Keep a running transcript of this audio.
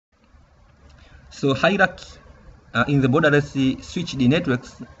So hierarchy in the borderless switched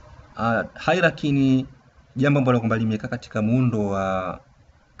networks, hierarchy ni jambo ambalo kwamba limekaa katika muundo wa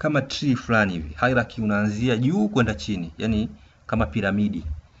kama tree fulani hivi. Hierarchy unaanzia juu kwenda chini, yani kama piramidi.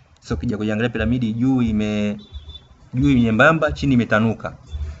 So ukija kuangalia piramidi, juu nyembamba, chini imetanuka.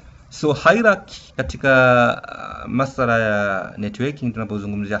 So hierarchy katika masuala ya networking,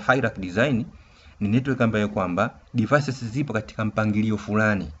 tunapozungumzia hierarchy design, ni network ambayo kwamba devices zipo katika mpangilio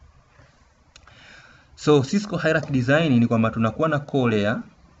fulani. So Cisco hierarchy design ni kwamba tunakuwa na core layer,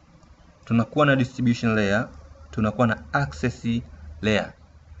 tunakuwa na distribution layer, tunakuwa na access layer.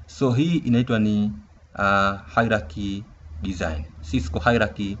 So hii inaitwa ni hierarchy design, Cisco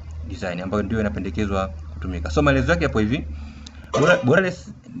hierarchy design, ambayo ndio inapendekezwa kutumika. So maelezo yake hapo hivi: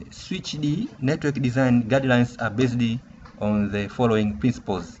 borderless switched network design guidelines are based on the following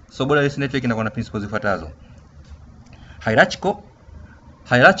principles. So borderless network inakuwa na principles zifuatazo.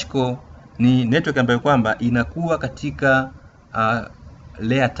 Hierarchical ni network ambayo kwamba inakuwa katika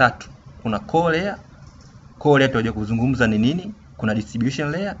layer tatu. Kuna core layer tutaje kuzungumza ni nini, kuna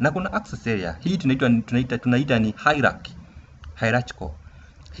distribution layer na kuna access layer. Hii tunaita ni hierarchical.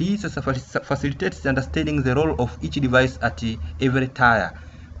 Hii sasa facilitates understanding the role of each device at every tier.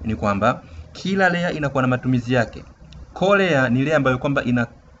 Ni kwamba kila layer inakuwa na matumizi yake. Core layer ni layer ambayo kwamba ina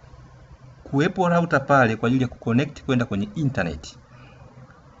kuwepo router pale kwa ajili ya kuconnect kwenda kwenye internet.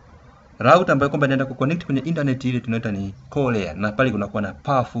 Router ambayo kwamba inaenda kuconnect kwenye internet ile tunaita ni core layer, na pale kunakuwa na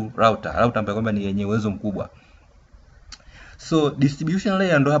powerful router ambayo kwamba ni yenye uwezo mkubwa. So distribution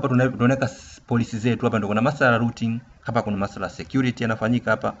layer ndo hapa tunaweka policy zetu. Hapa ndo kuna masuala routing, hapa kuna masuala security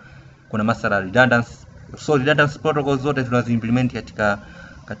yanafanyika, hapa kuna masuala redundancy. So redundancy protocols zote tunaziimplement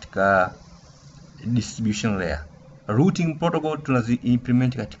katika distribution layer. Routing protocol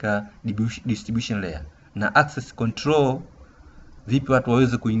tunaziimplement katika distribution layer, na access control, vipi watu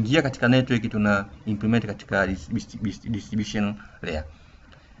waweze kuingia katika network, tuna implement katika distribution layer.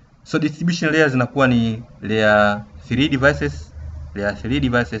 So distribution layer zinakuwa ni layer 3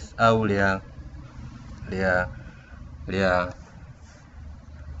 devices au layer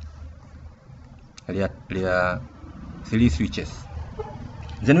 3 switches.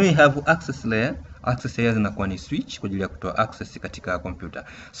 Then we have access layer. Access layer zinakuwa ni switch kwa ajili ya kutoa access katika computer.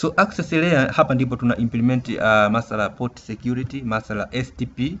 So access layer hapa ndipo tuna implement masala port security, masala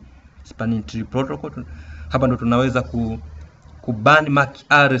STP, spanning tree protocol. Hapa ndo tunaweza kuban MAC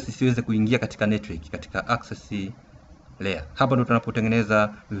address isiweze kuingia katika network katika access layer. Hapa ndo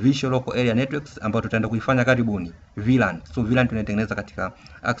tunapotengeneza virtual local area networks ambayo tutaenda kuifanya karibuni, VLAN. So VLAN tunatengeneza katika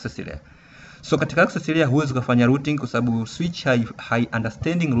access layer. So katika access layer huwezi kufanya routing kwa sababu switch hai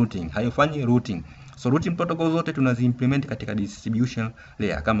understanding routing, haifanyi routing. So routing protocol zote tunaziimplement katika distribution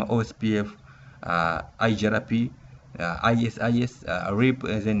layer kama OSPF, IGRP, ISIS, RIP,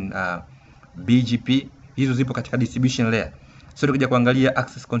 then BGP. Hizo zipo katika distribution layer. So tukija kuangalia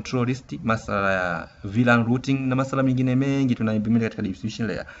access control list, masala ya VLAN routing na masala mengine mengi tunaimplement katika distribution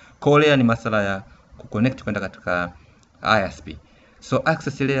layer. Core layer ni masala ya kuconnect kwenda katika ISP. So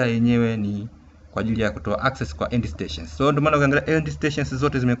access layer yenyewe ni kwa ajili ya kutoa access kwa end stations. So ndio maana ukiangalia end stations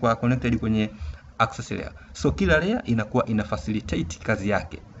zote zimekuwa connected kwenye access layer. So kila layer inakuwa ina facilitate kazi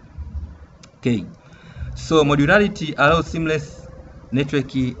yake. Okay. So modularity allows seamless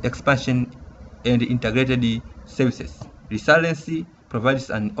network expansion and integrated services. Resiliency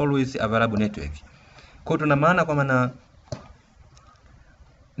provides an always available network. Kwa tuna maana kwa maana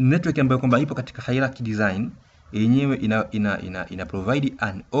network ambayo kwamba ipo katika hierarchy design yenyewe ina provide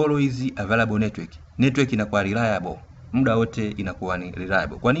an always available network. Network inakuwa reliable, muda wote inakuwa ni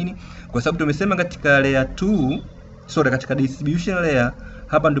reliable. Kwa nini? Kwa sababu tumesema katika layer 2, katika distribution layer,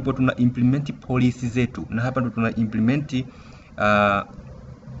 hapa ndipo tuna implement policy zetu, na hapa ndipo tuna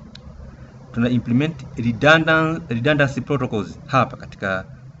implement redundancy protocols hapa katika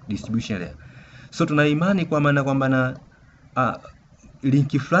distribution layer. So tuna imani kwa maana kwamba na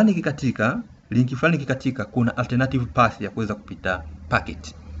link fulani kikatika, kuna alternative path ya kuweza kupita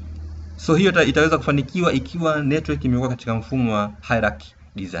packet. So hiyo itaweza kufanikiwa ikiwa network imekuwa katika mfumo wa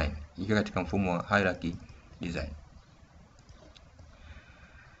hierarchy design.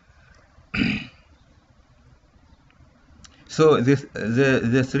 So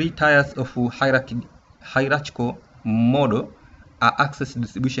the three tiers of hierarchical model are access,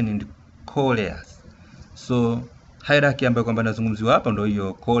 distribution and core layers. So hierarchy ambayo kwamba nazungumziwa hapa ndio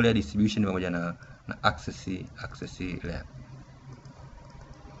hiyo core layer, distribution pamoja na access layer.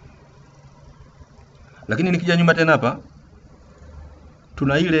 Lakini nikija nyuma tena hapa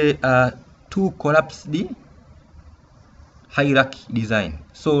tuna ile two collapsed hierarchy design.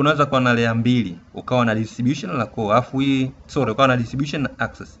 So unaweza kuwa na layer mbili, ukawa na distribution na core, alafu hii ukawa na distribution na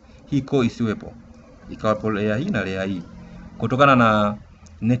access. Hii core isiwepo, ikawapo layer hii na layer hii, kutokana na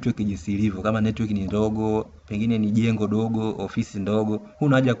network jinsi ilivyo. Kama network ni ndogo, pengine ni jengo dogo, ofisi ndogo,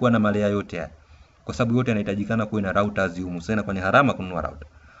 huna haja kuwa na malaya yote haya, kwa sababu yote yanahitajikana kuwe na routers humu. Sasa inakuwa ni harama kununua router.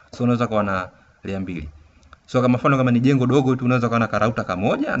 So unaweza kuwa na layer mbili. So kama mfano kama ni jengo dogo tu, unaweza kuwa na router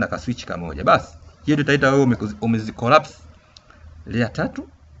kamoja na ka switch kamoja. Basi hiyo tutaita wewe umezicollapse layer 3.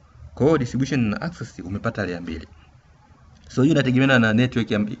 Kwa hiyo distribution na access umepata layer mbili. So hiyo inategemeana na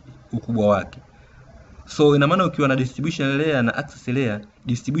network ya ukubwa wake. So ina maana ukiwa na distribution layer na access layer,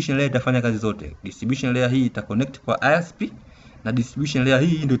 distribution layer itafanya kazi zote. Distribution layer hii ita connect kwa ISP, na distribution layer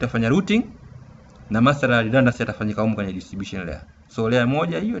hii ndio itafanya routing, na master redundancy itafanyika huko kwenye distribution layer. So layer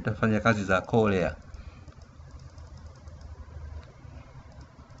moja hiyo itafanya kazi za core layer.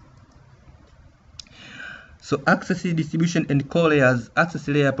 So access, distribution and core layers. Access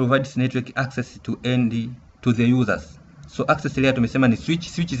layer provides network access to the users. So access layer tumesema ni switch.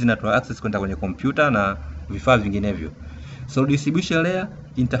 Switch zinatoa access kwenda kwenye computer na vifaa vinginevyo. So distribution layer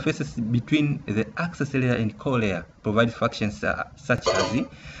interfaces between the access layer and core layer, provide functions such as.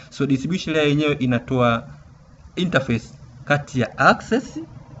 So distribution layer yenyewe inatoa interface kati ya access,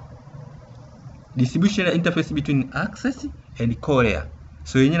 distribution layer interface between access and core layer.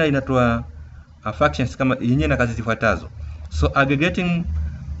 So yenyewe inatoa functions kama yenyewe na kazi zifuatazo. So aggregating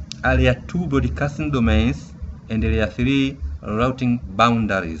layer 2 broadcasting domains and layer 3 routing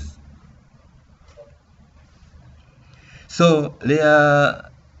boundaries. So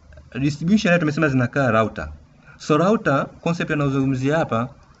layer distribution layer tumesema zinakaa router. So router concept inayozungumzia hapa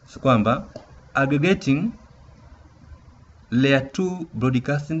kwamba aggregating layer 2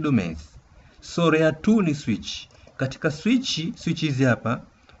 broadcasting domains. So layer 2 ni switch. Katika switch hizi hapa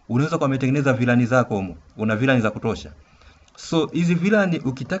unaweza kwa umetengeneza vilani zako huko. Una vilani za kutosha. So hizi vilani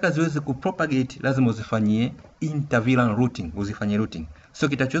ukitaka ziweze kupropagate lazima uzifanyie inter-VLAN routing, uzifanyie routing. So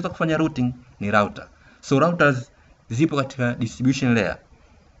kitachoweza kufanya routing ni router. So routers zipo katika distribution layer.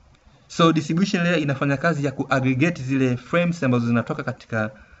 So distribution layer inafanya kazi ya kuaggregate zile frames ambazo zinatoka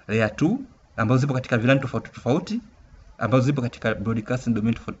katika layer 2 ambazo zipo katika VLAN tofauti ambazo zipo katika broadcasting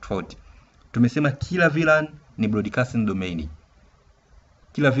domain tofauti. Tumesema kila VLAN ni broadcasting domain.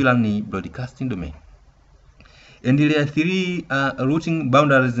 Kila VLAN ni broadcasting domain. And layer 3 routing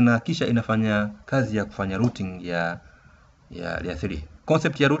boundaries na kisha inafanya kazi ya kufanya routing ya layer 3.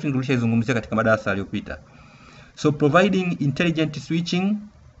 Concept ya routing tulishazungumzia katika madarasa yaliyopita. So providing intelligent switching,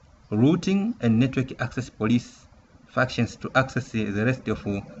 routing and network access police functions to access the rest of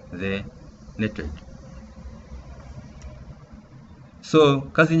the network. So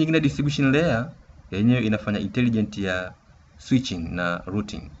kazi nyingine distribution layer yenyewe inafanya intelligent ya switching na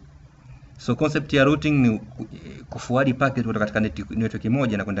routing. So concept ya routing ni kuforward packet kutoka katika network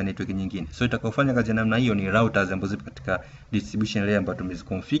moja na kwenda network nyingine. So itakayofanya kazi ya namna hiyo ni routers ambazo zipo katika distribution layer ambazo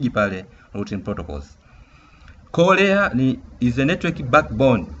tumeziconfigure pale routing protocols. Core layer is a network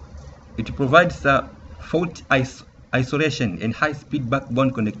backbone. It provides a fault isolation and high speed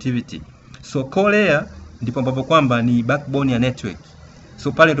backbone connectivity. So core layer ndipo ambapo kwamba ni backbone ya network.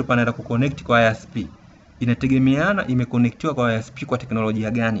 So pale ndo panaenda kuconnect kwa ISP. Inategemeana imeconnectiwa kwa ISP kwa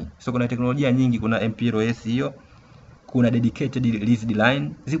teknolojia gani. So kuna teknolojia nyingi, kuna MPLS hiyo, kuna dedicated leased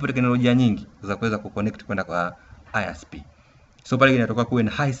line, zipo teknolojia nyingi za kuweza kuconnect kwenda kwa ISP. So pale inatoka kuwe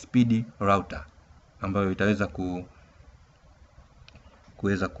na high speed router ambayo itaweza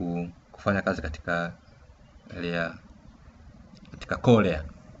kufanya kazi katika layer, katika core layer.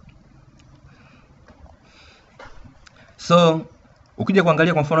 So ukija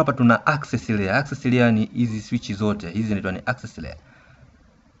kuangalia kwa mfano hapa tuna access layer. Access layer ni hizi switch zote. Hizi zinaitwa ni access layer.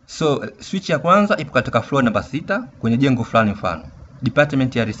 So switch ya kwanza ipo katika floor namba 6 kwenye jengo fulani, mfano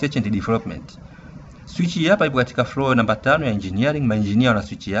department ya research and development. Switch hii hapa ipo katika floor namba 5 ya engineering, ma-engineer wana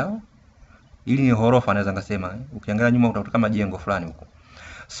switch yao. Ili ni ghorofa naweza ngasema. Ukiangalia nyuma utakuta kama jengo fulani huko.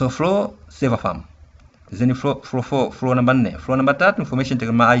 So floor server farm. Then floor namba 4. Floor namba 3 information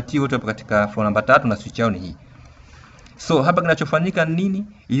technology IT wote wapo katika floor namba 3 na switch yao ni hii. So hapa kinachofanyika nini?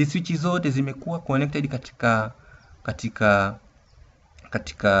 Hizi switch zote zimekuwa connected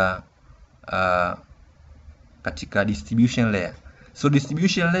katika distribution layer. So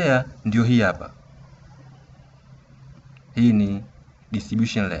distribution layer ndio hii hapa. Hii ni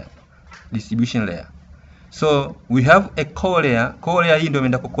distribution layer. Distribution layer. So we have a core layer. Core layer hii ndio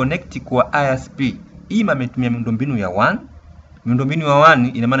imeenda kuconnect kwa ISP. Hii ametumia miundombinu ya WAN. Miundombinu ya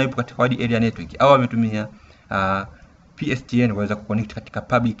WAN ina maana ipo katika wide area network, au ametumia PSTN waweza kuconnect katika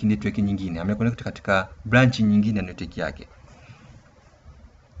public network nyingine. Ameconnect katika branch nyingine ya network yake.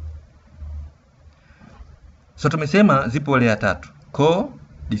 So tumesema zipo layer tatu: core,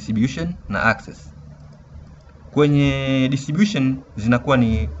 distribution na access. Kwenye distribution zinakuwa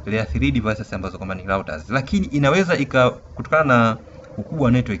ni layer 3 devices ambazo kama ni routers, lakini inaweza kutokana na ukubwa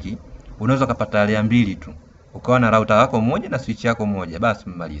wa network unaweza kupata layer 2 tu, ukawa na router yako moja na switch yako moja, basi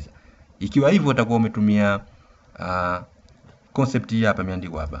umemaliza. Ikiwa hivyo utakuwa umetumia concept hii hapa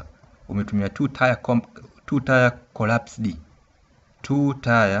imeandikwa hapa, umetumia two tier collapsed. Two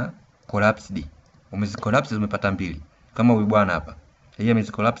tier collapsed, umezicollapse umepata mbili. Kama huyu bwana hapa, yeye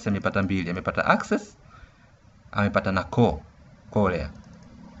amezicollapse amepata mbili, amepata access, amepata na core layer.